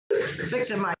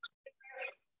fixing my,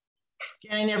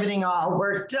 getting everything all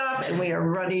worked up, and we are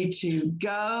ready to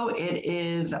go. It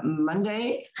is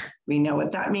Monday. We know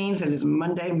what that means. It is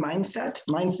Monday Mindset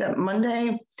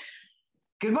Monday.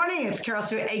 Good morning. It's Carol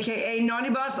Sue, aka Naughty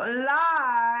Boss,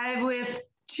 live with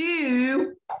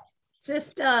two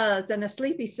sisters and a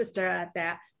sleepy sister at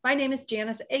that. My name is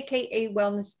Janice, aka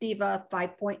Wellness Diva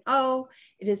 5.0.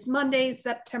 It is Monday,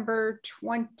 September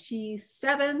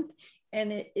 27th,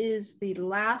 and it is the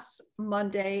last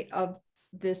Monday of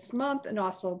this month and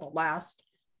also the last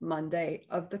Monday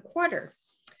of the quarter.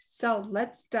 So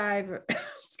let's dive,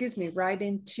 right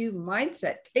into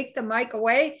mindset. Take the mic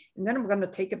away, and then I'm going to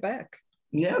take it back.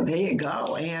 Yeah, there you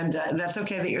go. And that's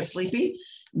okay that you're sleepy.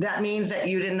 That means that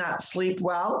you did not sleep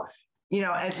well. You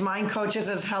know, as mind coaches,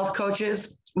 as health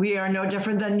coaches, we are no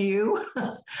different than you.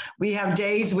 We have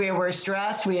days where we're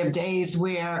stressed. We have days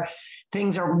where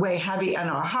things are way heavy on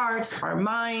our hearts, our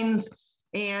minds,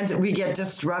 and we get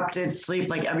disrupted sleep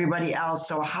like everybody else.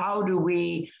 So how do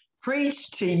we preach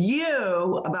to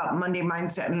you about Monday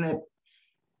mindset and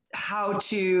how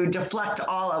to deflect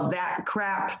all of that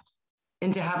crap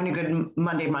into having a good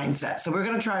Monday mindset? So we're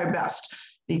going to try our best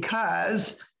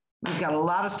because we've got a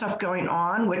lot of stuff going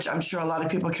on, which I'm sure a lot of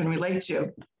people can relate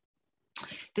to.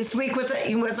 This week was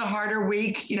a harder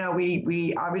week. You know,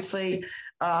 we obviously,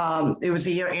 it was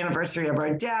the year anniversary of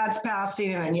our dad's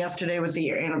passing, and then yesterday was the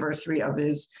year anniversary of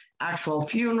his actual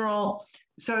funeral.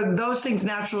 So those things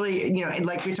naturally, you know,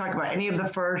 like we talked about, any of the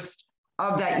first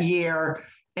of that year,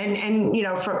 and you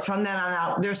know, from then on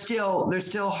out, they're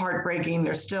still heartbreaking.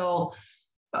 They're still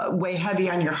way heavy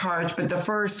on your heart, but the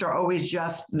first are always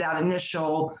just that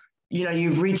initial, you know,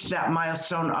 you've reached that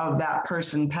milestone of that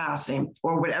person passing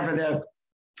or whatever the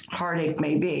heartache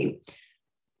may be.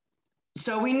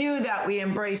 So we knew that, we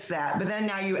embraced that, but then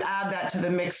now you add that to the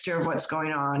mixture of what's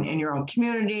going on in your own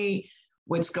community,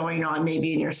 what's going on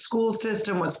maybe in your school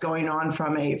system, what's going on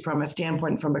from a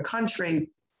standpoint from a country.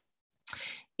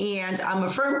 And I'm a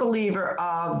firm believer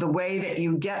of the way that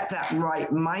you get that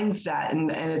right mindset, and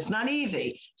it's not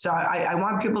easy. So I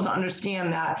want people to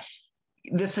understand that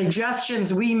the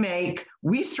suggestions we make,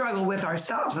 we struggle with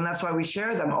ourselves, and that's why we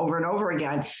share them over and over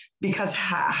again, because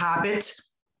habit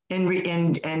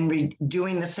and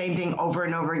doing the same thing over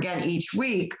and over again each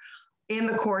week in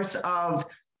the course of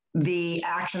the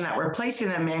action that we're placing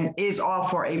them in is all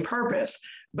for a purpose,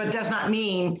 but does not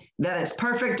mean that it's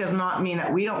perfect, does not mean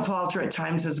that we don't falter at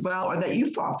times as well, or that you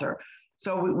falter.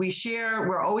 So we share,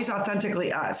 we're always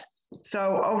authentically us.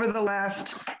 So over the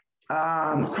last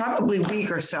probably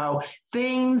week or so,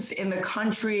 things in the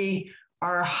country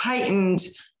are heightened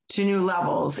to new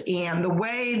levels. And the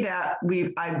way that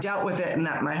I've dealt with it, and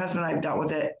that my husband and I have dealt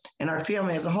with it, and our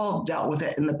family as a whole have dealt with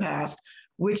it in the past,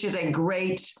 which is a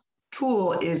great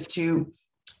tool, is to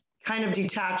kind of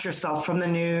detach yourself from the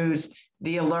news,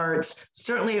 the alerts.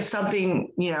 Certainly if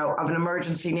something, you know, of an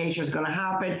emergency nature is going to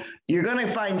happen, you're going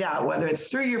to find out, whether it's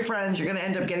through your friends, you're going to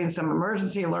end up getting some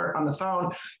emergency alert on the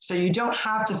phone. So you don't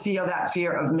have to feel that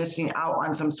fear of missing out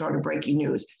on some sort of breaking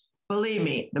news. Believe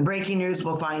me, the breaking news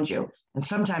will find you. And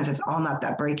sometimes it's all not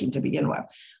that breaking to begin with.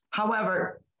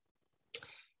 However,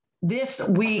 this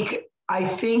week, I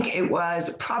think it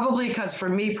was probably because for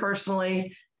me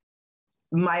personally,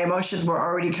 my emotions were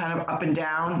already kind of up and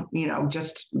down, you know,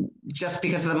 just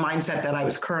because of the mindset that I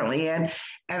was currently in.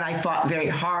 And I fought very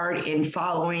hard in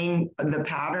following the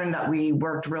pattern that we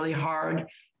worked really hard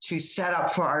to set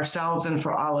up for ourselves and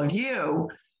for all of you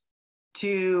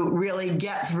to really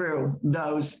get through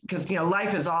those. Because, you know,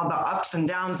 life is all about ups and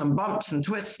downs and bumps and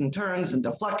twists and turns and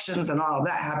deflections and all of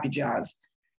that happy jazz.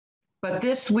 But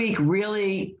this week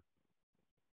really,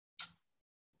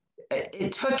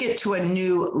 it took it to a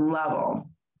new level.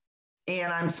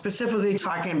 And I'm specifically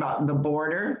talking about the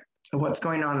border, what's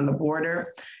going on in the border,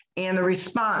 and the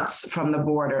response from the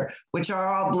border, which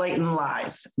are all blatant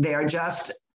lies. They are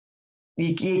just,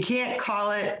 you can't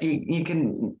call it, you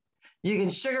can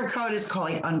sugarcoat it,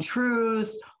 calling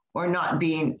untruths or not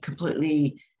being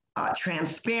completely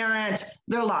transparent.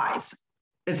 They're lies.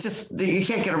 It's just, you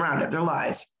can't get around it. They're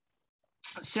lies.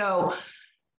 So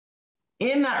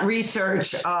in that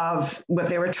research of what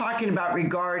they were talking about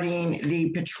regarding the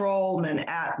patrolmen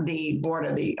at the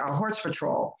border, the Horse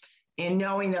Patrol, and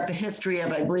knowing that the history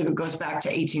of, I believe it goes back to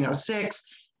 1806,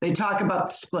 they talk about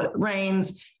the split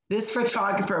reins. This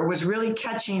photographer was really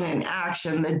catching in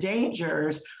action the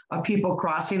dangers of people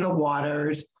crossing the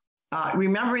waters,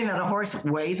 remembering that a horse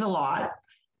weighs a lot.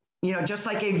 You know, just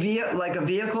like a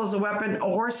vehicle is a weapon, a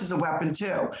horse is a weapon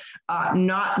too.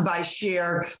 Not by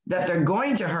sheer that they're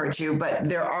going to hurt you, but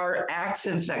there are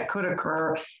accidents that could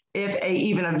occur if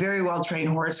even a very well-trained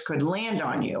horse could land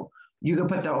on you. You could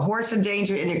put the horse in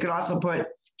danger, and you could also put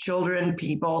children,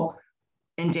 people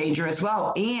in danger as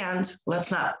well. And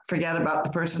let's not forget about the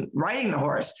person riding the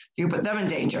horse. You put them in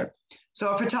danger.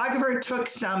 So a photographer took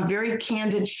some very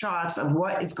candid shots of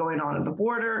what is going on at the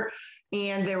border,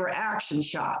 and they were action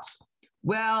shots.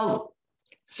 Well,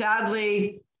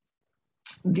 sadly,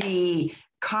 the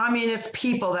communist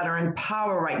people that are in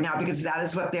power right now, because that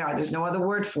is what they are, there's no other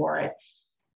word for it.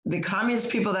 The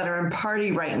communist people that are in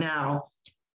party right now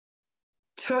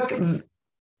took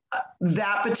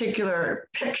that particular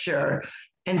picture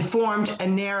and formed a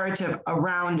narrative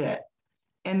around it.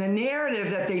 And the narrative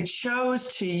that they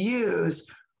chose to use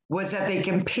was that they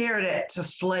compared it to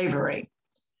slavery.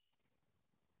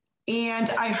 And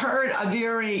I heard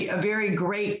a very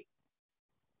great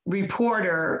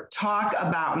reporter talk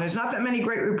about, and there's not that many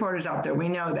great reporters out there, we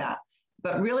know that,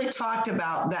 but really talked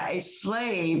about that a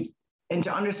slave, and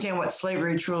to understand what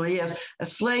slavery truly is, a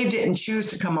slave didn't choose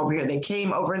to come over here. They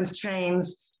came over in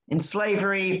chains, in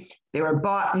slavery. They were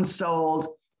bought and sold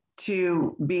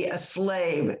to be a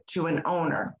slave to an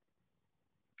owner.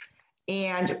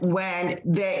 And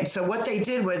so what they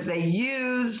did was they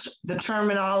used the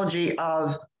terminology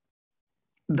of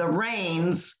the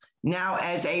reins now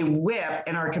as a whip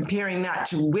and are comparing that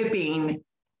to whipping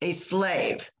a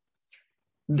slave.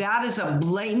 That is a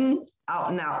blatant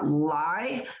out and out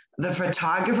lie. The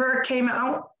photographer came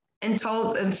out and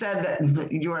said that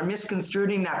you are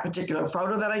misconstruing that particular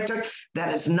photo that I took.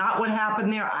 That is not what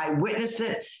happened there. I witnessed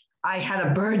it. I had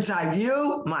a bird's eye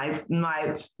view. My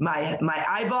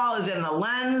eyeball is in the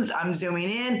lens. I'm zooming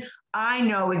in. I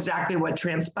know exactly what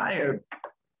transpired.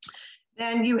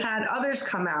 Then you had others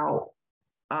come out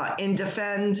in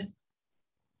defend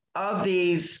of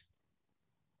these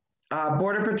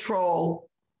Border Patrol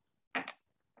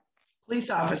police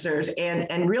officers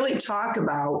and really talk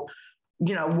about,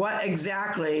 you know, what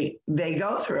exactly they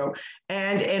go through.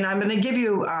 And I'm going to give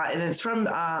you, and it's from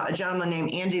a gentleman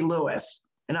named Andy Lewis,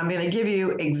 and I'm going to give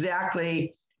you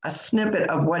exactly a snippet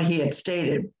of what he had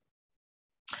stated.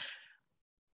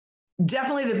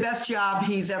 Definitely the best job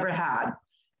he's ever had.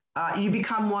 You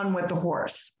become one with the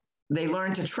horse. They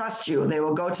learn to trust you. They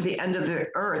will go to the end of the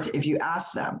earth if you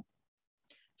ask them.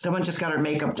 Someone just got her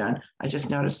makeup done. I just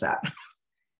noticed that.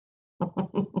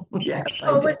 Yes,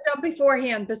 oh, it was done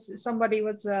beforehand, but somebody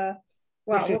was, well,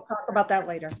 we'll talk about that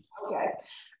later. Okay.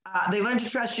 They learn to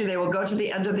trust you. They will go to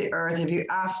the end of the earth if you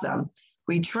ask them.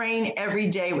 We train every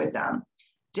day with them.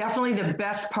 Definitely the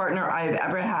best partner I've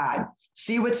ever had.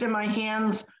 See what's in my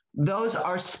hands? Those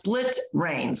are split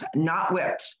reins, not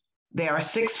whips. They are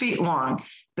 6 feet long.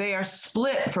 They are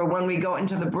split for when we go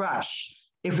into the brush.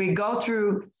 If we go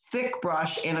through thick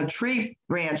brush and a tree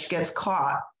branch gets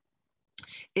caught,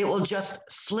 it will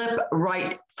just slip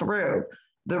right through.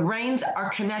 The reins are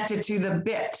connected to the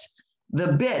bit.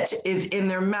 The bit is in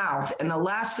their mouth. And the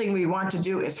last thing we want to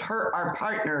do is hurt our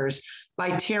partners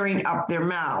by tearing up their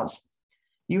mouths.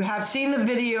 You have seen the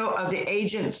video of the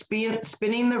agent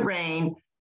spinning the rein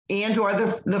and or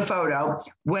the photo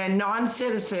when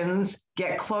non-citizens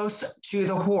get close to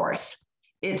the horse.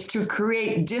 It's to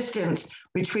create distance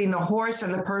between the horse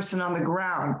and the person on the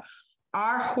ground.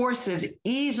 Our horses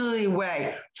easily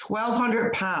weigh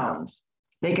 1,200 pounds.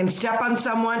 They can step on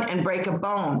someone and break a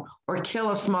bone or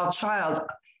kill a small child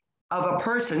of a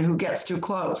person who gets too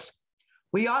close.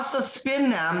 We also spin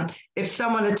them if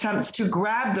someone attempts to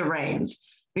grab the reins,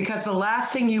 because the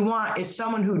last thing you want is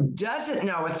someone who doesn't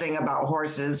know a thing about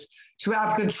horses to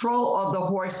have control of the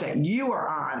horse that you are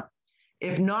on.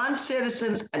 If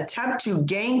non-citizens attempt to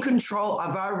gain control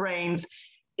of our reins,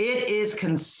 it is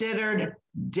considered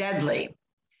deadly.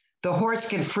 The horse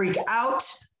can freak out,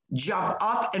 jump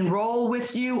up and roll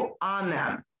with you on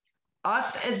them.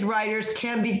 Us as riders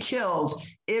can be killed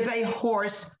if a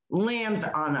horse lands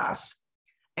on us.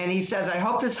 And he says, I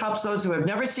hope this helps those who have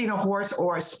never seen a horse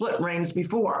or a split reins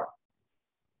before.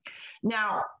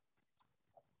 Now,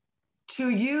 to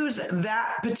use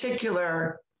that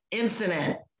particular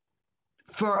incident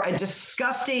for a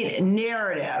disgusting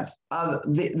narrative of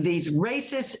these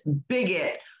racist,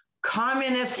 bigot,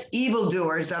 communist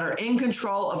evildoers that are in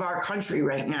control of our country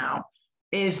right now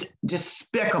is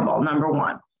despicable, number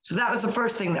one. So that was the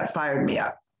first thing that fired me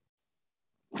up.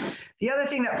 The other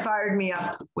thing that fired me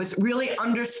up was really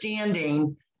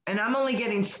understanding, and I'm only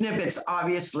getting snippets,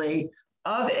 obviously,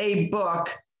 of a book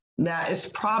that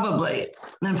is probably,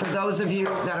 and for those of you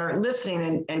that are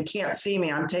listening and can't see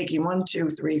me, I'm taking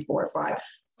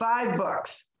 5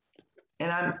 books,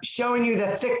 and I'm showing you the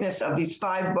thickness of these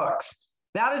 5 books.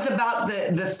 That is about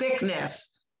the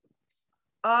thickness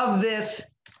of this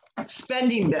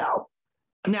spending bill.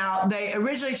 Now, they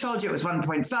originally told you it was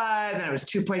 1.5, then it was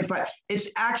 2.5.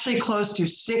 It's actually close to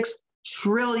 $6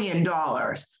 trillion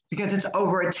because it's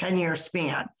over a 10-year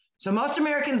span. So most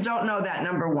Americans don't know that,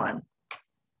 number one.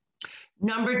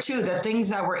 Number two, the things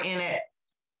that were in it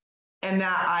and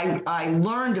that I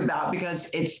learned about, because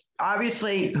it's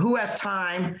obviously who has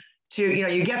time to,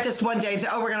 you get this one day and say,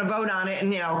 oh, we're going to vote on it.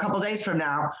 And, a couple of days from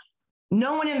now,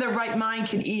 no one in their right mind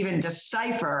can even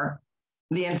decipher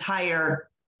the entire,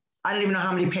 I don't even know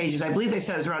how many pages. I believe they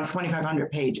said it was around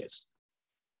 2,500 pages,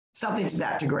 something to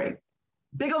that degree.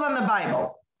 Bigger than the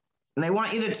Bible. And they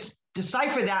want you to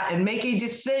decipher that and make a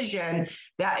decision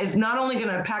that is not only going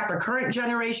to impact the current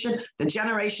generation, the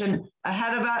generation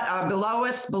ahead of us, below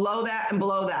us, below that, and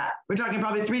below that. We're talking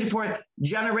probably 3 to 4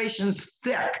 generations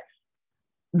thick,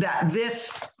 that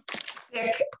this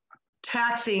thick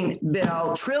taxing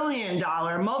bill,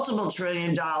 multiple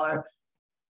trillion dollar,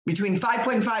 between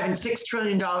 5.5 and $6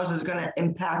 trillion is going to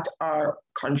impact our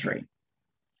country.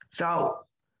 So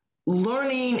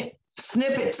learning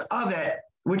snippets of it,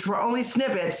 which were only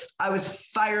snippets, I was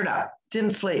fired up,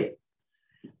 didn't sleep.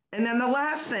 And then the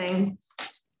last thing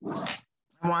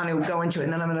I want to go into,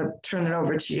 and then I'm going to turn it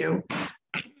over to you,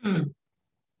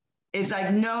 is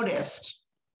I've noticed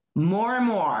more and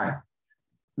more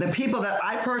the people that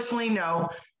I personally know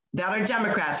that are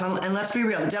Democrats, and let's be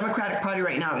real, the Democratic Party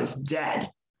right now is dead.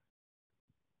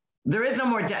 There is no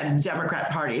more dead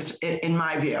Democrat parties, in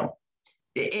my view.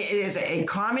 It is a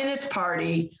communist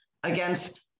party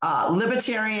against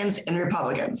libertarians and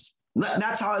Republicans.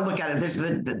 That's how I look at it. There's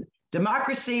the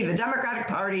democracy, the Democratic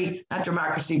Party, not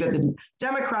democracy, but the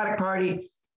Democratic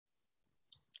Party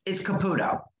is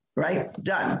Caputo, right?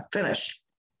 Done, finished.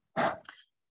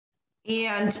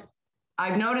 And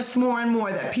I've noticed more and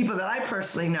more that people that I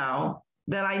personally know,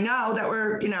 that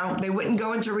were, they wouldn't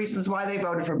go into reasons why they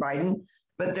voted for Biden,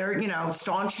 but they're,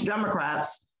 staunch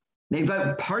Democrats, they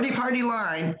vote party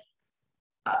line,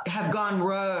 have gone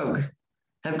rogue,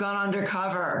 have gone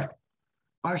undercover,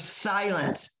 are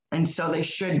silent. And so they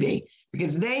should be,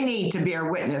 because they need to bear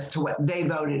witness to what they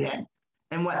voted in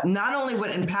and what not only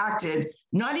what impacted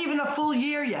not even a full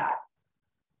year yet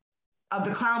of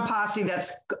the clown posse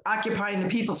that's occupying the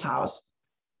people's house,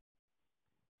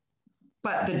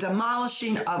 but the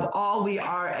demolishing of all we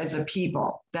are as a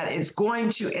people that is going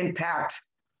to impact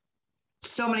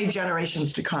so many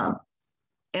generations to come.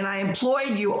 And I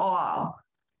implored you all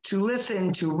to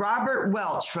listen to Robert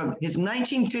Welch from his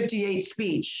 1958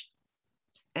 speech,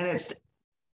 and it's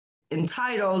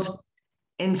entitled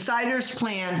Insider's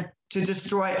Plan to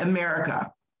Destroy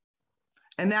America.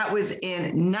 And that was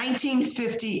in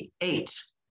 1958.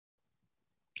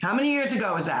 How many years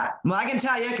ago was that? Well, I can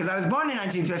tell you, because I was born in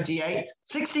 1958,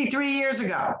 63 years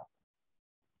ago.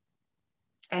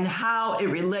 And how it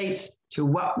relates to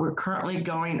what we're currently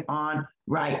going on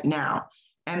right now.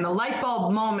 And the light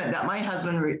bulb moment that my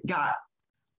husband got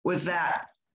was that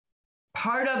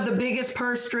part of the biggest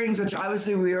purse strings, which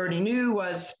obviously we already knew,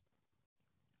 was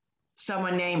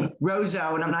someone named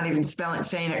Rozo, and I'm not even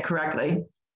saying it correctly,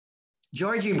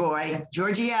 Georgie boy,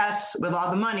 Georgie S, with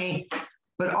all the money.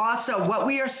 But also what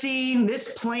we are seeing,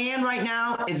 this plan right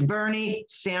now is Bernie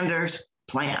Sanders'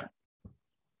 plan.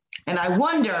 And I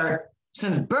wonder,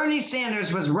 since Bernie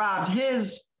Sanders was robbed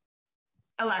his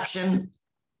election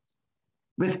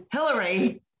with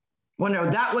Hillary, well, no,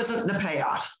 that wasn't the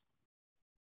payoff.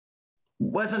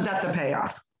 Wasn't that the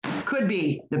payoff? Could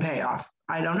be the payoff.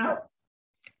 I don't know.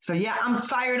 So yeah, I'm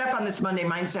fired up on this Monday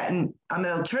Mindset, and I'm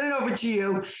going to turn it over to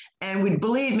you. And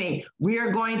believe me, we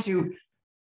are going to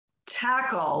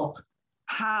tackle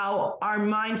how our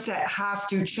mindset has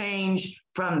to change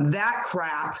from that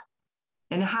crap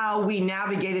and how we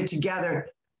navigate it together,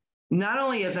 not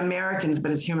only as Americans, but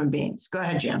as human beings. Go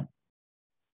ahead, Jan.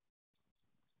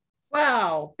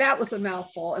 Wow, that was a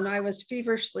mouthful. And I was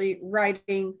feverishly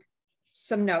writing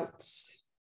some notes.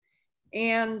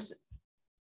 And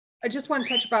I just want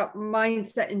to touch about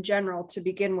mindset in general to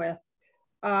begin with.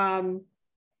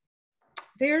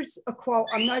 There's a quote,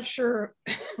 I'm not sure,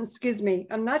 excuse me,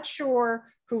 I'm not sure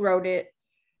who wrote it,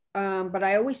 but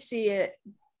I always see it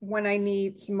when I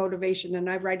need some motivation, and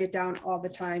I write it down all the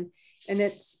time. And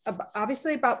it's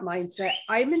obviously about mindset.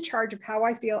 I'm in charge of how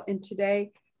I feel, and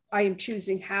today I am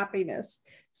choosing happiness.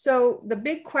 So the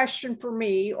big question for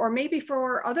me, or maybe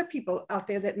for other people out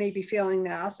there that may be feeling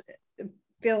this,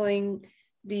 feeling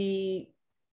the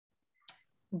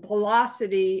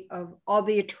velocity of all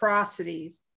the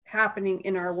atrocities happening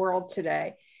in our world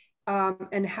today,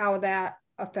 and how that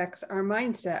affects our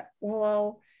mindset.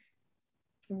 Well,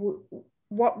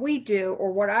 what we do,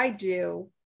 or what I do,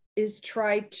 is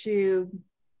try to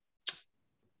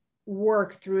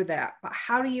work through that. But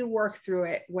how do you work through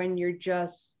it when you're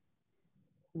just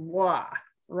blah,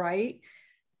 right?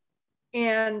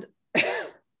 And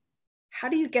how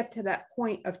do you get to that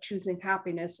point of choosing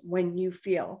happiness when you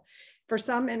feel? For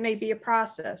some, it may be a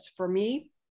process. For me,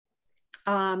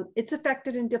 it's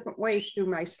affected in different ways through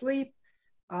my sleep,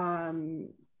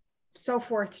 so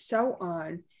forth, so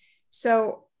on.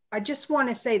 So I just want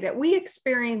to say that we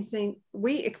experience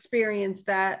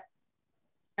that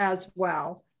as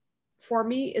well. For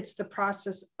me, it's the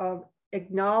process of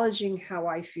acknowledging how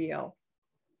I feel.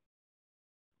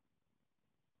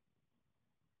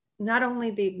 Not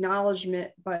only the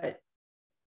acknowledgement, but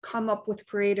come up with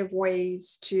creative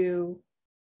ways to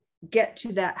get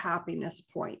to that happiness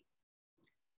point.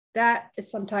 That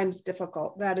is sometimes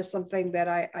difficult. That is something that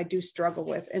I do struggle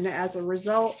with. And as a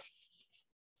result,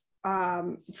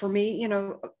 for me, you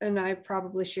know, and I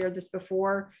probably shared this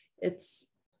before, it's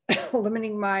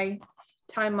limiting my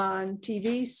time on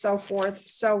TV, so forth,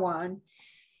 so on.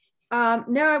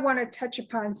 Now I want to touch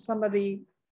upon some of the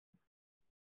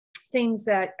things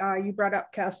that you brought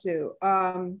up, Kasu.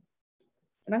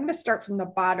 And I'm going to start from the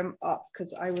bottom up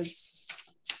because I was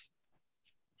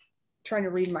trying to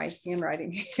read my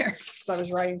handwriting here because I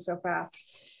was writing so fast.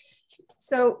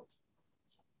 So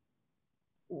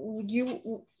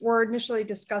you were initially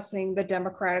discussing the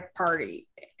Democratic Party.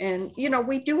 And, you know,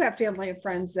 we do have family and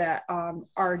friends that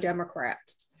are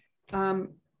Democrats. And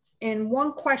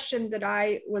one question that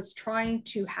I was trying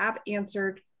to have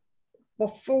answered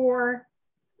before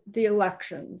the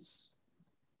elections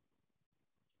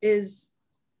is,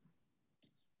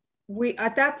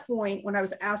 at that point, when I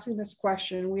was asking this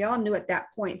question, we all knew at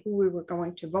that point who we were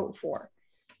going to vote for.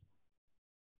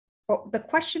 But the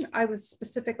question I was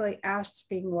specifically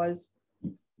asking was,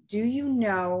 do you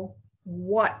know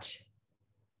what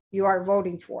you are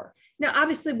voting for? Now,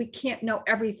 obviously, we can't know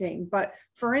everything, but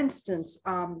for instance,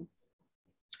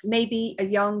 maybe a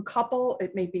young couple,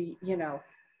 it may be, you know,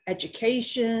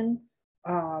 education,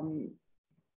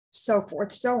 so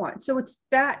forth, so on. So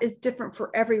that is different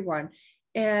for everyone.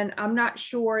 And I'm not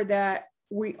sure that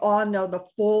we all know the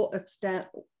full extent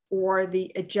or the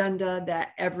agenda that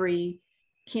every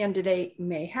candidate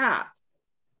may have.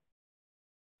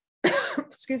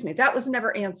 Excuse me, that was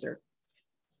never answered.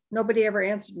 Nobody ever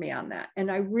answered me on that. And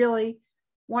I really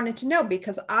wanted to know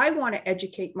because I want to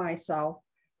educate myself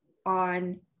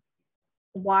on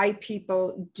why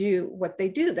people do what they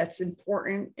do. That's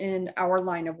important in our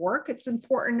line of work. It's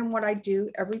important in what I do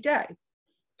every day.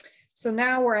 So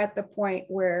now we're at the point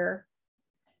where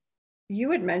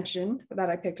you had mentioned that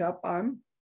I picked up on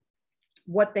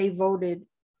what they voted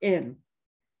in.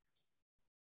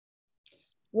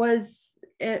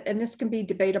 And this can be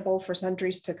debatable for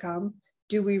centuries to come,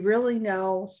 do we really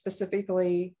know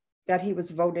specifically that he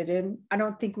was voted in? I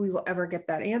don't think we will ever get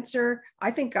that answer.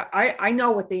 I think I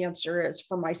know what the answer is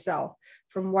for myself,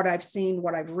 from what I've seen,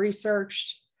 what I've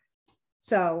researched.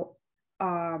 So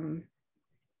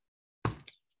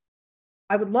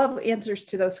I would love answers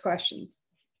to those questions,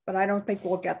 but I don't think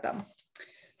we'll get them.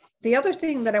 The other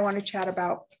thing that I want to chat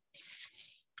about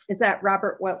is that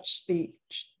Robert Welch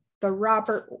speech, the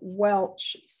Robert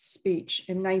Welch speech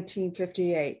in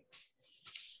 1958.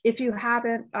 If you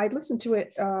haven't, I listened to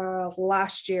it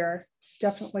last year,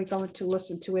 definitely going to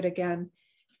listen to it again.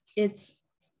 And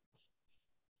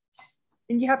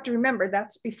you have to remember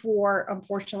that's before,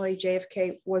 unfortunately,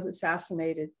 JFK was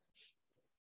assassinated.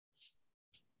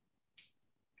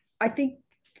 I think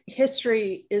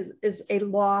history is a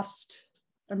lost,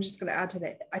 I'm just going to add to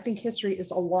that. I think history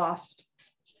is a lost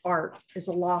art, is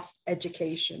a lost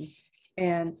education.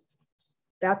 And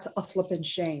that's a flippin'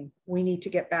 shame. We need to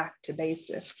get back to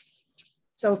basics.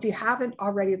 So if you haven't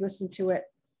already listened to it,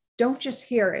 don't just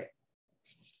hear it.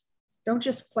 Don't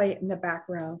just play it in the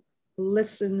background.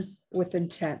 Listen with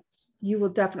intent. You will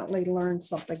definitely learn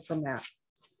something from that.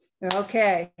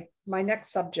 Okay, my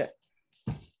next subject.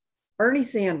 Bernie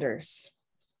Sanders.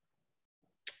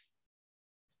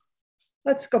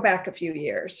 Let's go back a few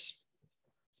years.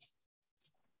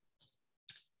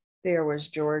 There was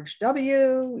George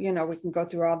W. You know, we can go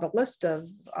through all the list of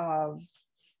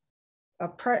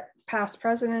past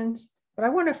presidents, but I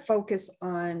want to focus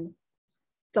on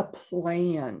the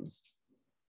plan.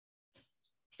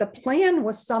 The plan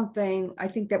was something I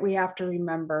think that we have to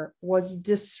remember was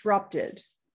disrupted.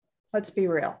 Let's be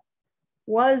real.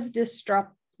 Was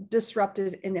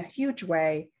disrupted in a huge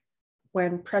way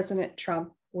when President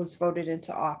Trump was voted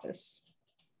into office.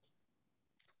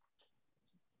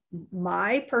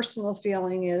 My personal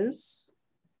feeling is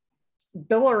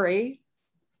Hillary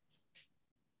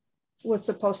was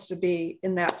supposed to be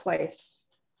in that place.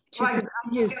 I'm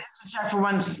just going to interject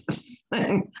for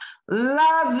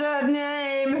Love the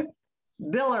name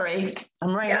Billary.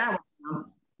 I'm writing that one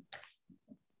down.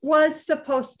 Was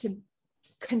supposed to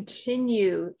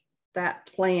continue that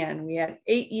plan. We had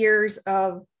 8 years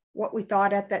of what we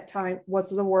thought at that time was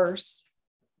the worst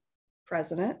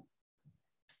president.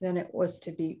 Then it was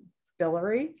to be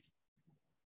Billary.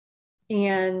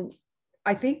 And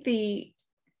I think the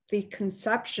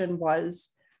conception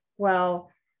was,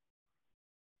 well,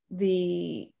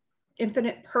 the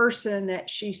infinite person that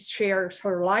she shares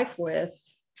her life with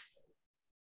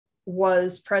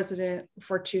was president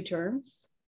for 2 terms.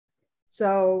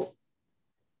 So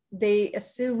they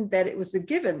assumed that it was a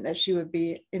given that she would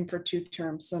be in for 2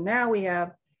 terms. So now we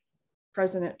have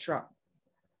President Trump.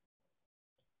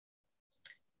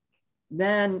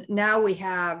 Then now we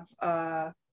have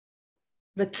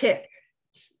the tick.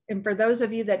 And for those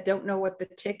of you that don't know what the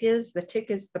tick is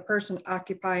the person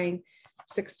occupying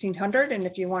 1600. And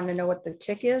if you want to know what the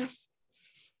tick is,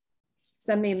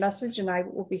 send me a message and I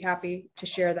will be happy to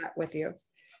share that with you.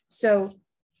 So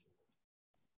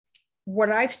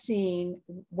what I've seen,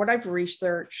 what I've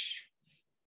researched,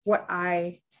 what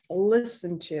I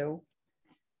listened to,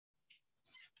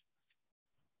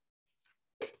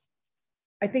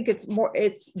 I think it's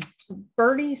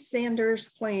Bernie Sanders'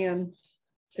 plan.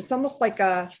 It's almost like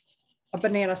a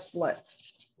banana split.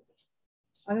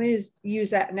 I'm going to use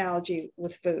that analogy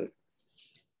with food.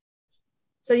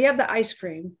 So you have the ice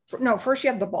cream. No, first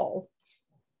you have the bowl.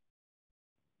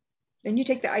 Then you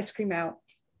take the ice cream out,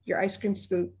 your ice cream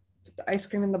scoop, put the ice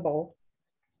cream in the bowl.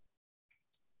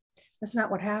 That's not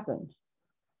what happened.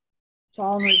 It's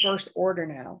all in reverse order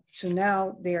now. So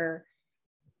now they're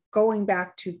going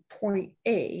back to point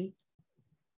A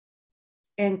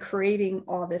and creating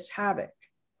all this havoc.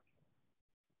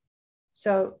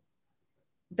 So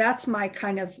that's my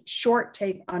kind of short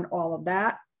take on all of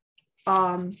that.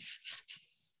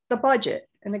 The budget,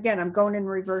 and again, I'm going in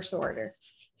reverse order.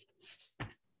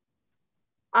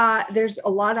 There's a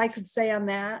lot I could say on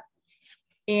that.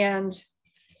 And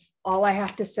all I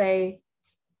have to say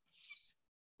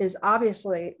is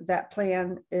obviously that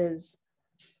plan is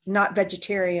not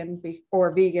vegetarian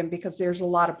or vegan because there's a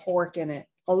lot of pork in it.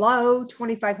 Hello,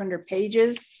 2,500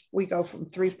 pages. We go from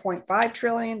 3.5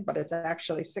 trillion, but it's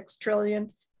actually 6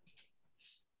 trillion.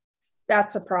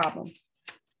 That's a problem.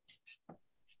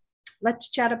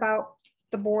 Let's chat about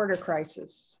the border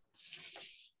crisis.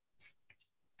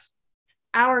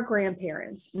 Our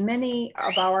grandparents, many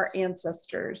of our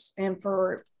ancestors, and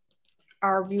for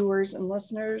our viewers and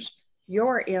listeners,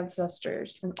 your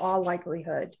ancestors in all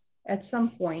likelihood, at some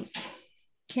point,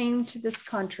 came to this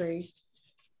country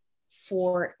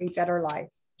for a better life.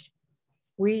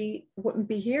 We wouldn't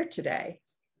be here today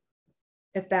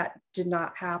if that did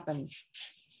not happen.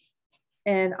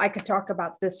 And I could talk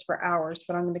about this for hours,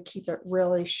 but I'm going to keep it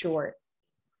really short.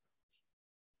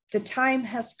 The time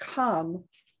has come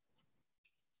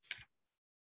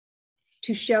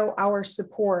to show our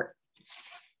support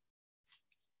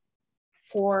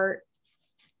for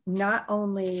not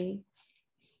only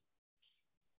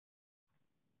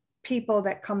people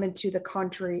that come into the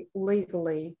country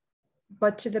legally,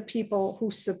 but to the people who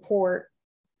support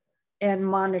and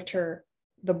monitor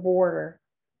the border.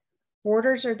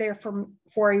 Borders are there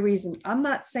for a reason. I'm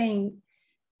not saying,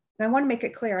 and I want to make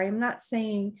it clear, I am not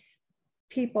saying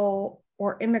people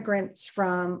or immigrants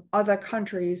from other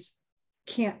countries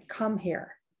can't come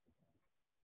here.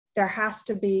 There has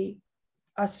to be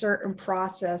a certain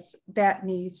process that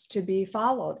needs to be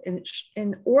followed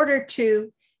in order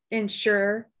to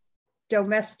ensure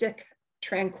domestic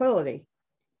tranquility.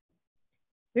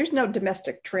 There's no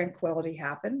domestic tranquility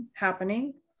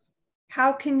happening.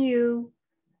 How can you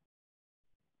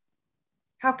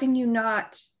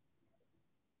not?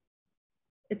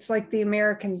 It's like the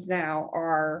Americans now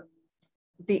are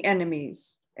the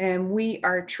enemies, and we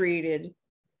are treated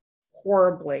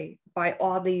horribly by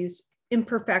all these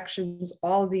imperfections,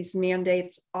 all of these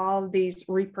mandates, all of these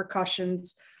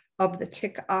repercussions of the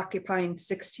tick occupying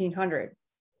 1600.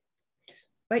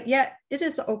 But yet it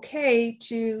is okay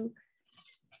to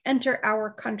enter our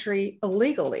country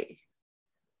illegally.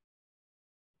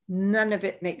 None of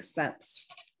it makes sense.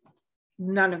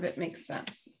 None of it makes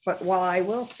sense. But what I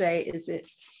will say is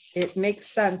it makes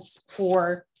sense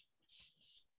for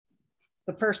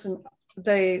the person,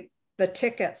 the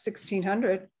tick at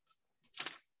 1600.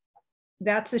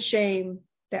 That's a shame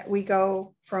that we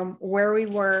go from where we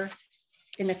were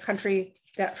in a country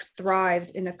that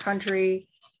thrived, in a country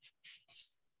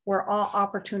where all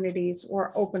opportunities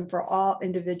were open for all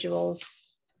individuals.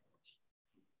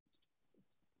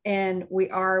 And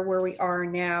we are where we are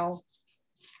now.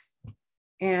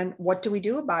 And what do we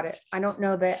do about it? I don't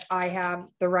know that I have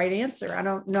the right answer. I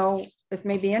don't know if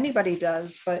maybe anybody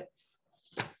does, but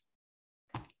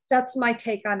that's my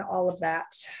take on all of that.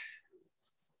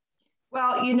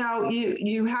 Well,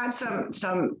 you had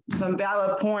some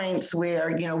valid points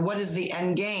where, what is the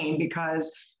end game?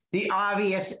 Because the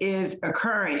obvious is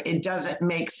occurring. It doesn't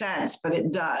make sense, but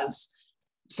it does.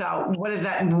 So what is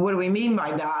that? What do we mean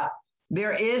by that?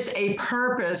 There is a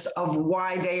purpose of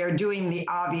why they are doing the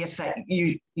obvious that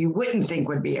you wouldn't think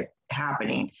would be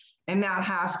happening. And that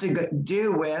has to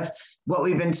do with what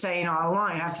we've been saying all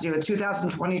along. It has to do with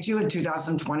 2022 and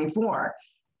 2024.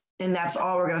 And that's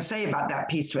all we're going to say about that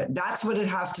piece to it. That's what it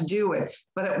has to do with.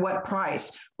 But at what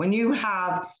price? When you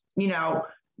have,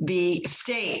 the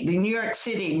state, the New York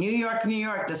City, New York,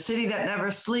 the city that never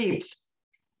sleeps,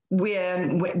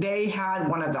 when they had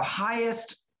one of the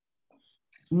highest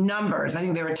numbers, I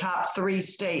think they were top 3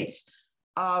 states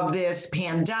of this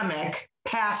pandemic,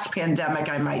 past pandemic,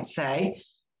 I might say.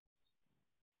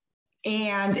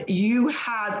 And you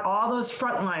had all those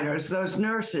frontliners, those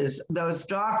nurses, those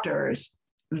doctors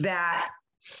that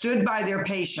stood by their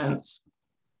patients,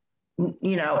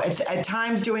 it's at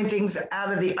times doing things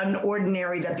out of the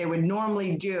unordinary that they would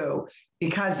normally do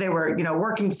because they were,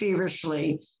 working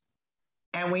feverishly.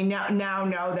 And we now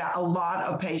know that a lot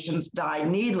of patients die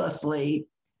needlessly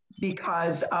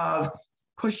because of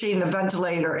pushing the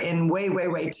ventilator in way, way,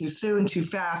 way too soon, too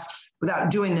fast,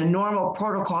 without doing the normal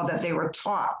protocol that they were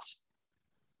taught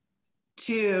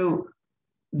to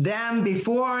them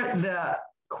before the,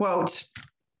 quote,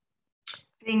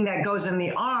 thing that goes in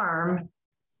the arm.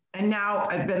 And now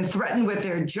I've been threatened with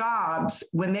their jobs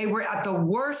when they were at the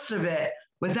worst of it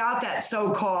without that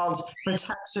so-called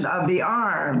protection of the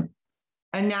arm.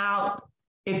 And now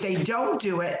if they don't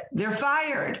do it, they're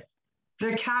fired.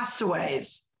 They're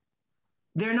castaways.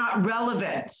 They're not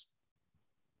relevant.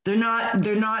 They're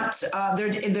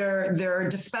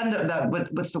dispendable.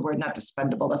 What's the word? Not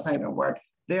dispendable. That's not even a word.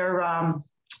 They're,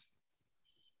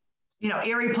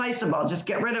 irreplaceable. Just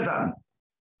get rid of them.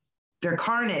 They're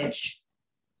carnage.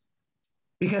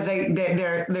 Because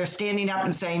they're standing up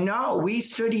and saying, no, we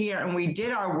stood here and we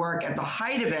did our work at the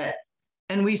height of it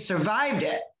and we survived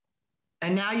it.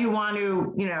 And now you want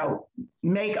to,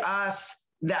 make us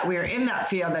that we're in that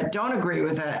field that don't agree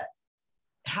with it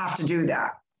have to do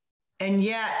that. And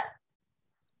yet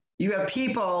you have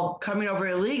people coming over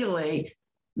illegally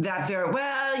that they're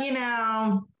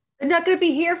not going to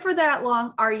be here for that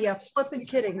long. Are you flipping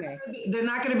kidding me? They're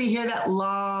not going to be here that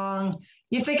long.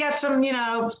 If they got some,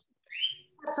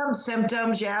 some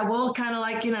symptoms, yeah, we'll kind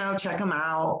of check them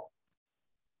out.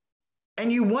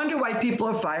 And you wonder why people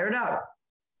are fired up.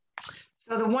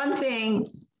 So the one thing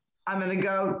I'm going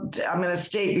to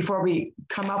state before we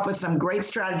come up with some great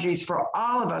strategies for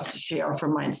all of us to share for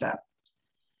Mindset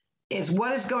is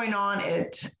what is going on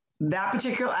at that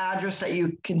particular address that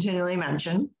you continually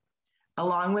mention,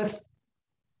 along with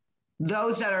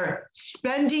those that are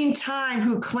spending time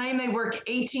who claim they work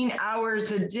 18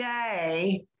 hours a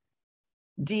day,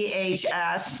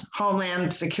 DHS,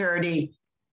 Homeland Security,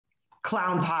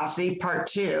 Clown Posse, Part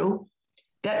 2,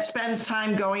 that spends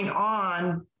time going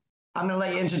on, I'm going to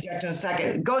let you interject in a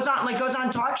second, goes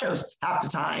on talk shows half the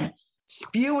time,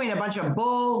 spewing a bunch of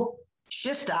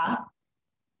bull-shista,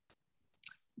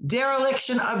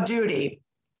 dereliction of duty.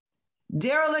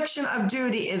 Dereliction of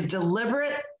duty is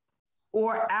deliberate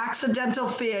or accidental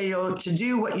failure to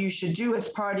do what you should do as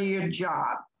part of your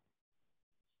job.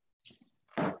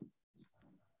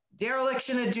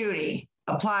 Dereliction of duty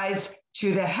applies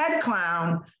to the head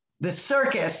clown, the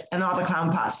circus, and all the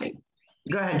clown posse.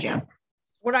 Go ahead, Jim.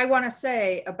 What I want to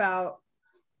say about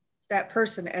that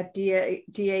person at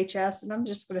DHS, and I'm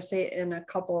just going to say it in a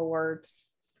couple of words,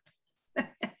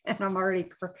 and I'm already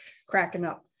cracking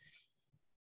up.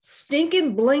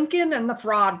 Stinking Blinken and the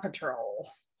Fraud Patrol.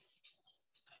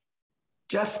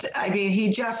 He's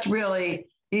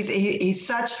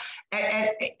such, and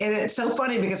it's so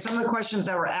funny because some of the questions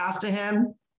that were asked to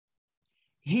him,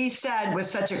 he said with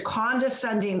such a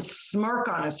condescending smirk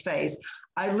on his face.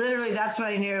 That's when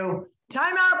I knew,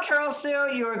 time out, Carol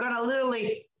Sue, you are going to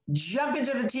literally jump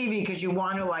into the TV because you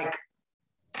want to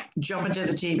jump into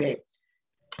the TV.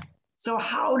 So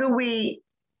how do we,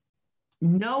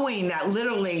 knowing that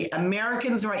literally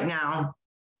Americans right now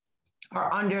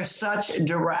are under such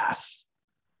duress,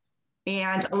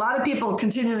 and a lot of people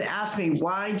continue to ask me,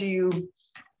 why do you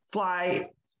fly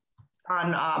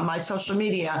on my social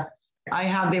media? I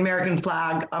have the American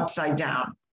flag upside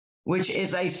down, which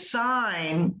is a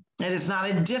sign. It is not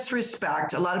a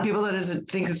disrespect. A lot of people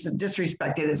think it's a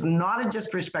disrespect. It is not a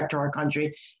disrespect to our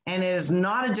country, and it is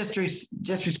not a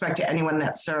disrespect to anyone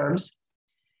that serves.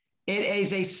 It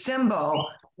is a symbol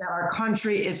that our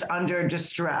country is under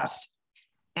distress.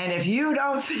 And if you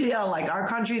don't feel like our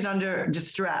country is under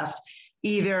distress,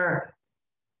 either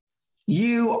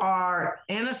you are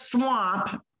in a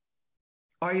swamp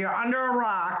or you're under a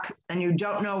rock and you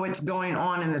don't know what's going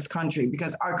on in this country,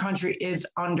 because our country is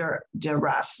under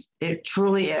duress. It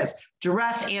truly is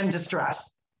duress and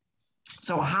distress.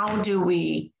 So how do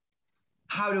we,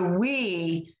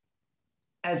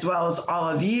 as well as all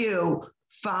of you,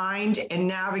 find and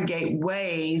navigate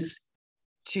ways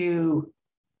to,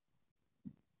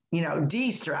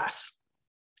 de-stress,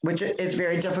 which is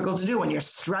very difficult to do when you're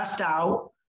stressed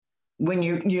out, when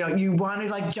you want to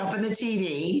like jump in the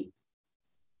TV,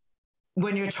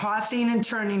 when you're tossing and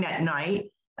turning at night.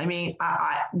 I mean,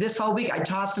 this whole week I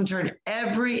tossed and turned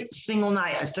every single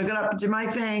night. I still got up and did my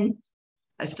thing.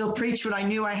 I still preached what I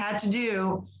knew I had to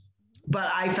do,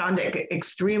 but I found it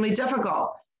extremely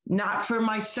difficult, not for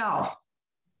myself,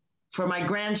 for my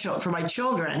grandchildren, for my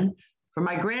children, for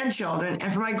my grandchildren,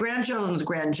 and for my grandchildren's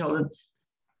grandchildren,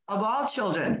 of all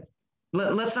children.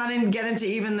 Let's not even get into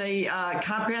even the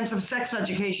comprehensive sex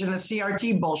education, the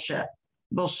CRT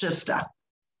bullshista.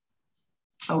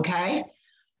 Okay?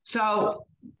 So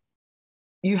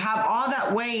you have all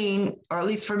that weighing, or at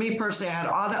least for me personally, I had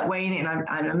all that weighing, and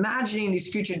I'm imagining these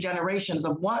future generations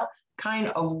of what kind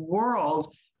of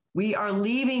world we are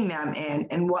leaving them in,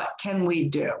 and what can we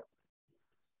do?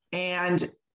 And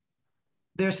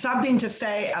there's something to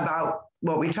say about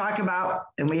what we talk about,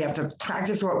 and we have to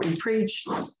practice what we preach.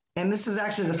 And this is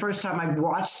actually the first time I've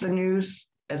watched the news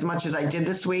as much as I did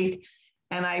this week.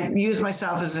 And I used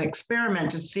myself as an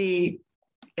experiment to see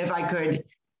if I could,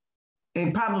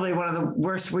 in probably one of the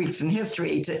worst weeks in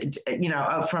history,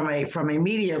 from a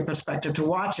media perspective, to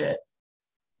watch it.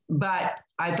 But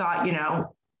I thought,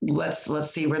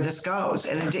 let's see where this goes.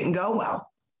 And it didn't go well.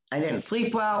 I didn't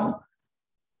sleep well.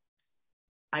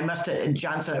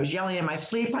 John said I was yelling in my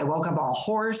sleep. I woke up all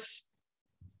hoarse.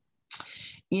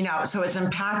 So it's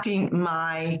impacting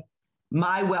my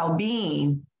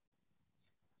well-being.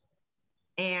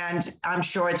 And I'm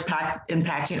sure it's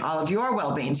impacting all of your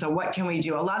well-being. So what can we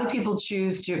do? A lot of people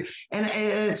choose to, and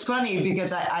it's funny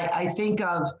because I think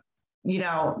of,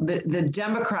 the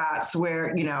Democrats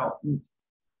where,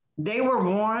 they were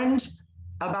warned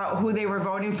about who they were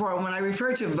voting for. And when I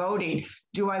refer to voting,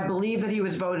 do I believe that he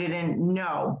was voted in?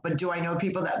 No. But do I know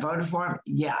people that voted for him?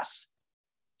 Yes.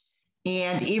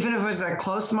 And even if it was a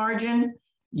close margin,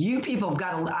 you people have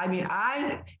got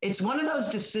to, it's one of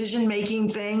those decision-making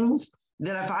things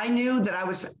that if I knew that I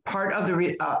was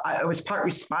I was part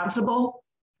responsible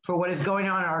for what is going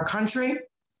on in our country,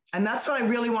 and that's what I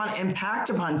really want to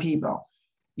impact upon people.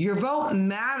 Your vote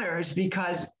matters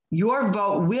because your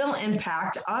vote will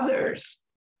impact others,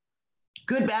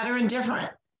 good, bad, or indifferent.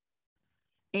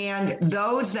 And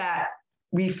those that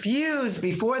refuse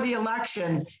before the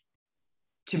election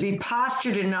to be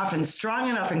postured enough and strong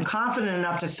enough and confident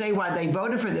enough to say why they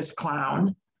voted for this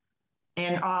clown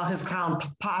and all his clown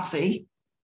posse.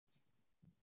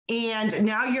 And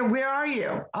now where are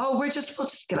you? Oh, we'll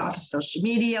just get off of social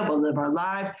media. We'll live our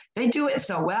lives. They do it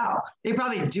so well. They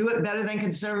probably do it better than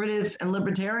conservatives and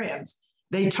libertarians.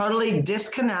 They totally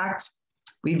disconnect.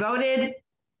 We voted.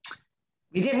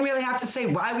 We didn't really have to say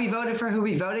why we voted for who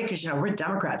we voted because, we're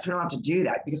Democrats. We don't have to do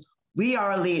that because we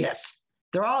are elitist.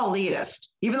 They're all elitist.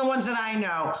 Even the ones that I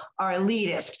know are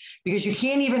elitist because you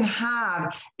can't even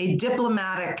have a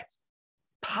diplomatic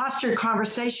posture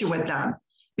conversation with them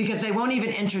because they won't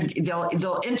even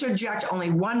they'll interject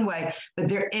only one way, but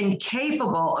they're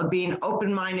incapable of being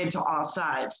open-minded to all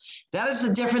sides. That is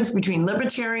the difference between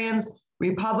libertarians,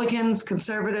 Republicans,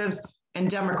 conservatives, and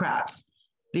Democrats.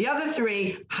 The other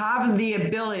three have the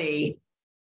ability,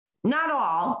 not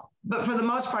all, but for the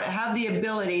most part, have the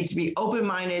ability to be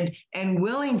open-minded and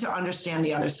willing to understand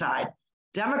the other side.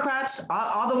 Democrats,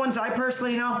 all the ones I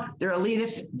personally know, they're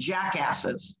elitist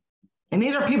jackasses. And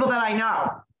these are people that I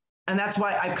know. And that's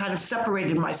why I've kind of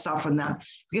separated myself from them.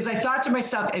 Because I thought to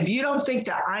myself, if you don't think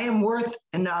that I am worth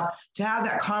enough to have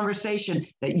that conversation,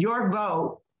 that your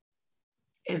vote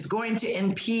is going to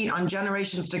impede on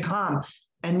generations to come.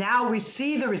 And now we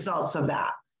see the results of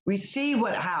that. We see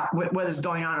what is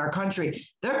going on in our country.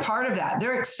 They're part of that.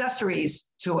 They're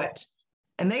accessories to it.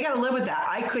 And they got to live with that.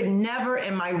 I could never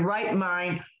in my right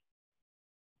mind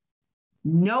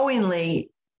knowingly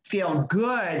feel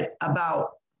good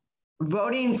about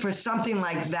voting for something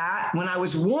like that when I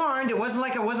was warned. It wasn't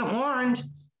like I wasn't warned.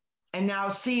 And now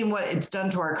seeing what it's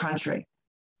done to our country.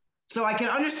 So I can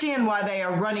understand why they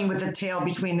are running with the tail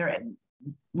between their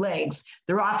legs.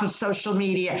 They're off of social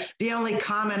media. They only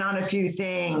comment on a few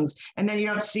things, and then you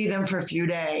don't see them for a few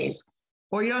days,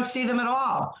 or you don't see them at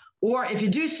all. Or if you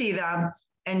do see them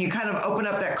and you kind of open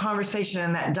up that conversation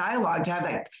and that dialogue to have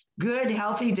that good,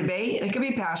 healthy debate, it can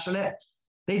be passionate.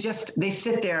 They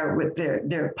sit there with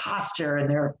their posture and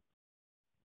their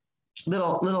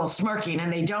little smirking,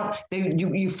 and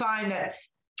you find that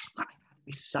I'd rather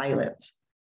be silent.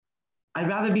 I'd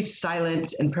rather be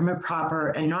silent and prim and proper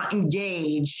and not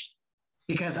engage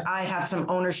because I have some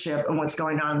ownership in what's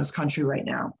going on in this country right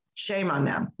now. Shame on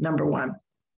them, number one.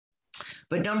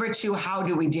 But number two, how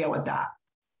do we deal with that?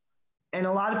 And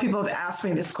a lot of people have asked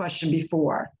me this question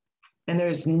before, and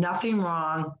there's nothing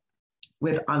wrong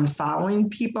with unfollowing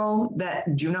people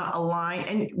that do not align.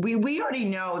 And we already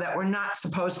know that we're not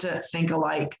supposed to think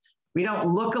alike. We don't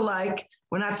look alike.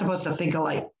 We're not supposed to think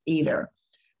alike either.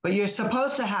 But you're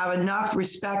supposed to have enough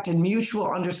respect and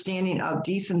mutual understanding of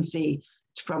decency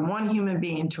from one human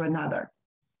being to another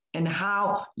and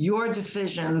how your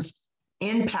decisions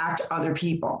impact other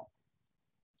people.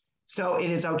 So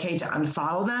it is okay to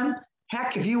unfollow them.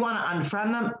 Heck, if you want to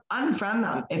unfriend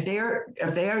them. If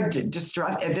they're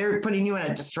distressed, if they're putting you in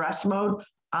a distress mode,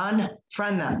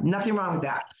 unfriend them. Nothing wrong with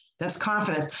that. That's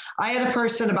confidence. I had a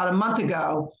person about a month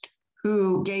ago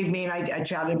who gave me, and I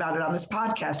chatted about it on this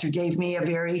podcast, who gave me a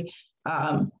very,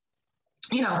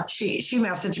 she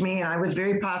messaged me, and I was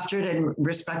very postured and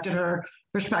respected her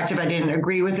perspective. I didn't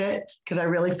agree with it because I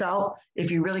really felt if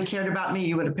you really cared about me,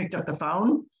 you would have picked up the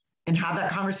phone and have that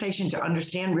conversation to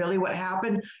understand really what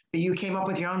happened. But you came up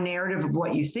with your own narrative of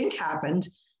what you think happened.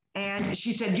 And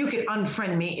she said, you can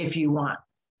unfriend me if you want.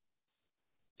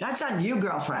 That's on you,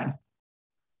 girlfriend.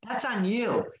 That's on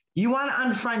you. You want to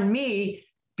unfriend me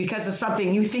because of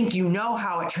something you think you know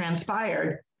how it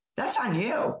transpired. That's on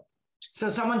you. So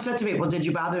someone said to me, well, did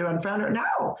you bother to unfriend her?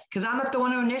 No, because I'm not the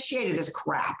one who initiated this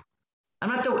crap. I'm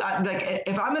not the,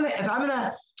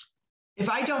 if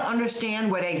I don't understand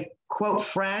what a quote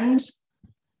friend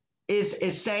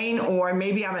is saying, or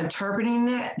maybe I'm interpreting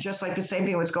it just like the same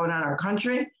thing what's going on in our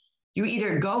country, you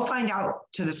either go find out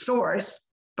to the source,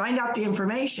 find out the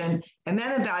information, and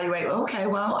then evaluate, okay,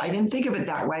 well, I didn't think of it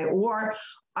that way, or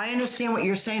I understand what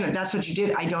you're saying, that that's what you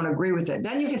did, I don't agree with it.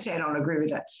 Then you can say I don't agree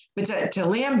with it. But to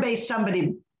lambaste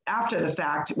somebody after the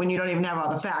fact, when you don't even have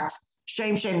all the facts,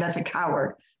 shame, that's a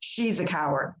coward. She's a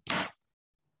coward.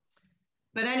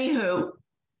 But anywho,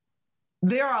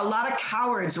 there are a lot of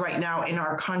cowards right now in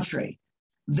our country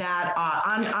that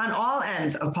on all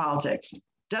ends of politics.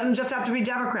 Doesn't just have to be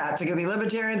Democrats. It could be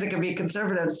libertarians. It could be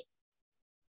conservatives.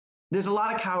 There's a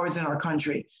lot of cowards in our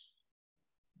country.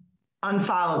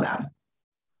 Unfollow them.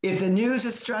 If the news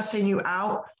is stressing you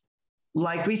out,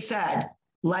 like we said,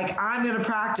 like I'm going to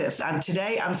practice.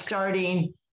 Today I'm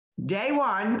starting day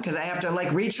one, because I have to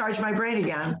recharge my brain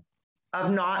again,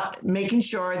 of not making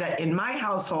sure that in my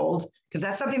household, because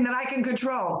that's something that I can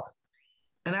control.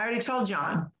 And I already told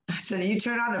John, I said, you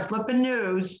turn on the flipping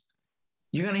news,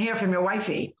 you're going to hear from your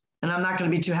wifey, and I'm not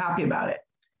going to be too happy about it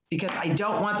because I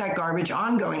don't want that garbage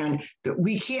ongoing on.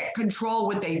 We can't control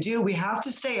what they do. We have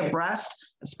to stay abreast,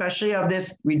 especially of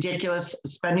this ridiculous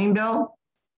spending bill,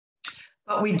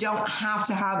 but we don't have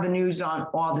to have the news on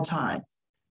all the time.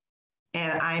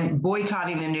 And I'm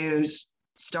boycotting the news.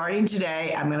 Starting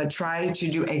today, I'm going to try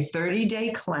to do a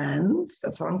 30-day cleanse.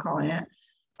 That's what I'm calling it.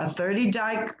 A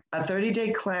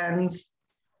 30-day cleanse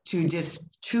to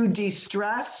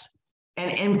de-stress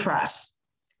and impress.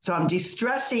 So I'm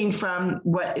de-stressing from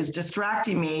what is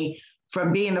distracting me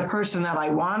from being the person that I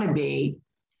want to be,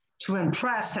 to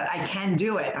impress that I can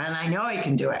do it. And I know I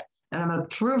can do it. And I'm going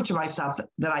to prove to myself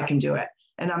that I can do it.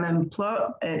 And I'm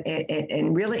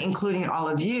and really including all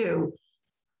of you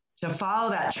to follow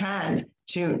that trend,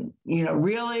 to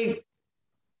really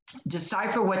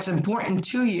decipher what's important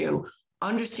to you,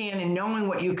 understand and knowing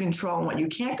what you control and what you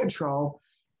can't control,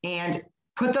 and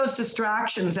put those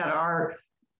distractions that are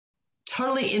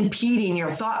totally impeding your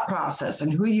thought process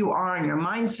and who you are and your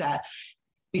mindset,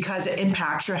 because it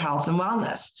impacts your health and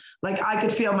wellness. Like I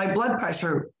could feel my blood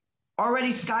pressure already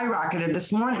skyrocketed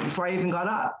this morning before I even got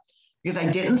up because I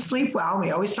didn't sleep well.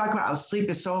 We always talk about how sleep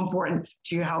is so important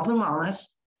to your health and wellness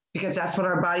because that's what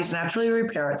our bodies naturally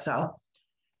repair itself.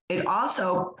 It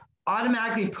also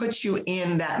automatically puts you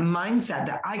in that mindset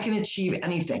that I can achieve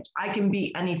anything. I can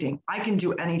be anything. I can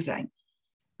do anything.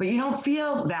 But you don't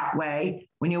feel that way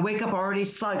when you wake up already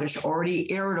sluggish,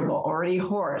 already irritable, already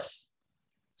hoarse.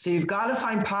 So you've got to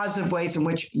find positive ways in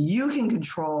which you can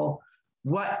control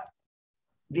what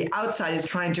the outside is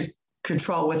trying to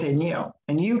control within you.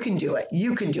 And you can do it.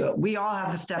 You can do it. We all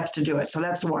have the steps to do it. So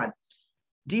that's one.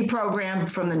 Deprogram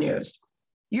from the news.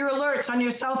 Your alerts on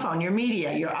your cell phone, your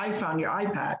media, your iPhone, your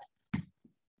iPad.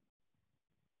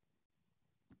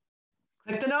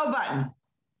 Click the no button.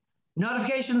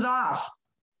 Notifications off.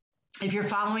 If you're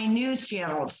following news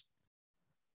channels,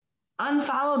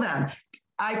 unfollow them.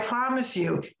 I promise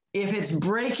you, if it's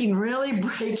really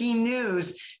breaking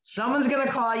news, someone's going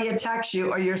to call you, text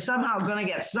you, or you're somehow going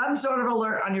to get some sort of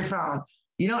alert on your phone.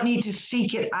 You don't need to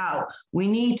seek it out. We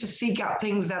need to seek out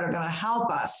things that are going to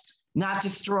help us, not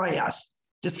destroy us,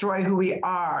 destroy who we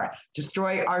are,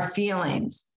 destroy our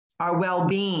feelings, our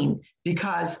well-being,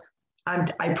 because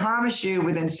I promise you,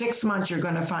 within 6 months, you're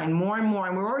going to find more and more,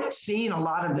 and we're already seeing a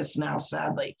lot of this now,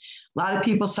 sadly. A lot of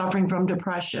people suffering from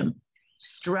depression,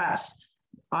 stress,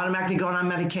 automatically going on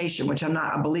medication, which I'm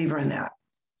not a believer in that.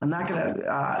 I'm not going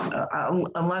to,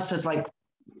 unless it's like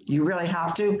you really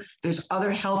have to. There's other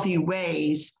healthy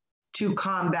ways to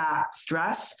combat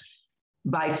stress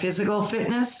by physical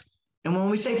fitness. And when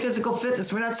we say physical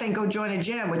fitness, we're not saying go join a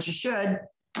gym, which you should.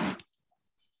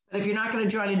 But if you're not going to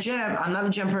join a gym, I'm not a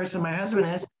gym person, my husband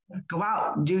is, go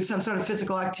out, do some sort of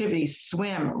physical activity,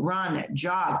 swim, run,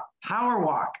 jog, power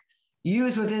walk.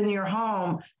 Use within your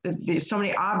home, there's so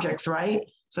many objects, right?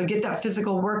 So get that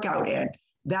physical workout in.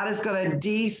 That is going to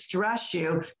de-stress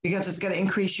you because it's going to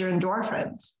increase your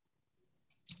endorphins.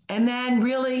 And then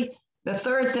really the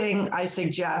third thing I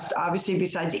suggest, obviously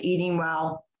besides eating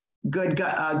well, good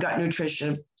gut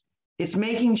nutrition, is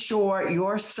making sure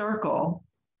your circle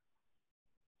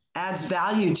adds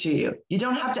value to you. You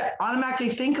don't have to automatically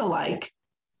think alike,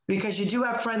 because you do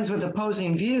have friends with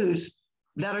opposing views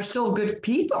that are still good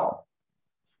people.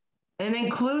 And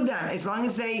include them as long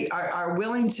as they are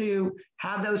willing to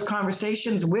have those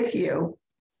conversations with you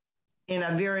in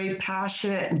a very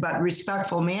passionate but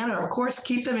respectful manner. Of course,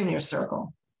 keep them in your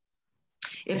circle.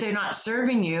 If they're not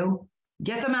serving you,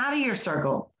 get them out of your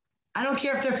circle. I don't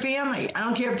care if they're family. I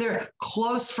don't care if they're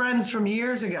close friends from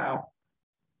years ago.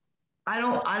 I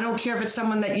don't care if it's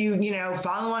someone that you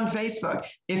follow on Facebook.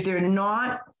 If they're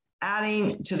not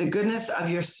adding to the goodness of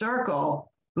your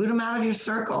circle, boot them out of your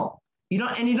circle. You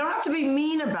don't have to be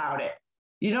mean about it.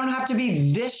 You don't have to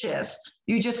be vicious.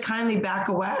 You just kindly back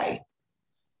away.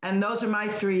 And those are my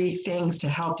 3 things to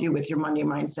help you with your Monday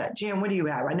mindset. Jan, what do you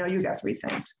have? I know you got 3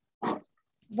 things.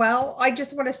 Well, I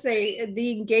just want to say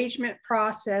the engagement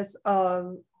process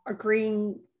of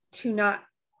agreeing to not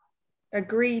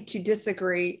agree to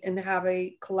disagree and have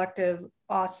a collective,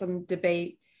 awesome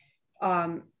debate,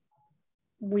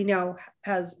 we know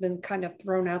has been kind of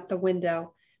thrown out the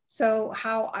window. So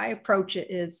how I approach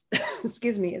it is,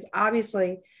 is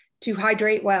obviously to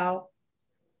hydrate well,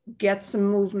 get some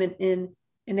movement in.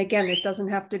 And again, it doesn't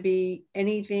have to be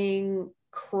anything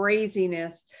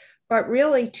craziness, but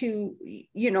really to,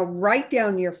 write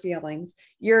down your feelings.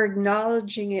 You're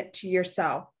acknowledging it to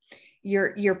yourself.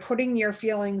 You're putting your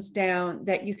feelings down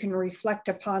that you can reflect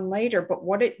upon later. But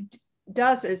what it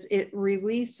does is it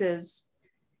releases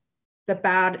the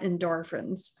bad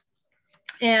endorphins.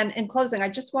 And in closing, I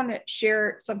just want to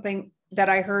share something that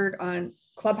I heard on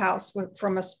Clubhouse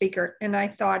from a speaker. And I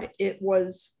thought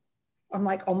I'm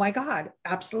like, oh my God,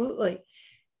 absolutely.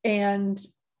 And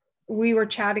we were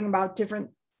chatting about different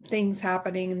things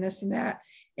happening and this and that.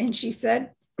 And she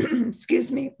said,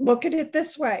 look at it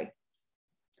this way.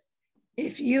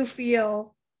 If you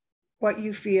feel what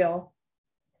you feel,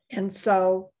 and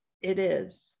so it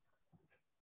is.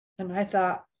 And I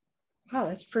thought, wow,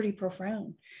 that's pretty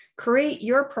profound. Create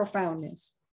your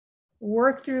profoundness.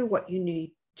 Work through what you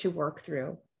need to work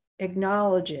through.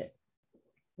 Acknowledge it,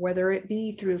 whether it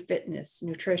be through fitness,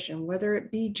 nutrition, whether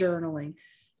it be journaling.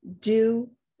 Do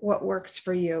what works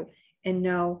for you and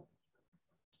know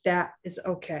that is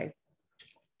okay.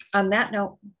 On that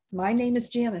note, my name is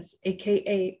Janice,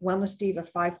 aka Wellness Diva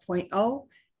 5.0.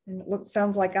 And it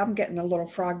sounds like I'm getting a little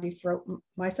froggy throat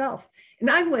myself. And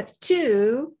I'm with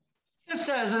 2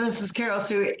 sisters, and this is Carol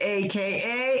Sue,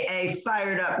 aka a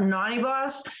fired up naughty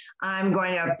boss. I'm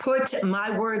going to put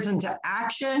my words into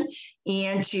action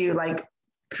and to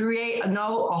create a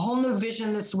whole new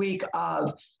vision this week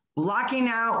of blocking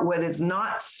out what is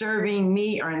not serving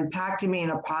me or impacting me in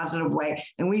a positive way.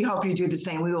 And we hope you do the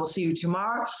same. We will see you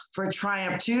tomorrow for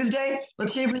Triumph Tuesday.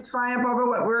 Let's see if we triumph over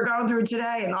what we're going through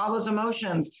today and all those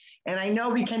emotions. And I know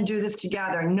we can do this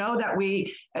together. Know that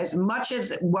as much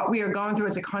as what we are going through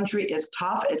as a country is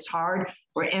tough, it's hard,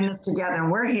 we're in this together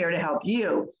and we're here to help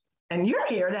you. And you're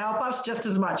here to help us just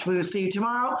as much. We will see you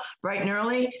tomorrow, bright and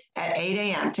early at 8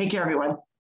 a.m. Take care, everyone.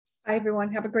 Bye,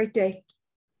 everyone. Have a great day.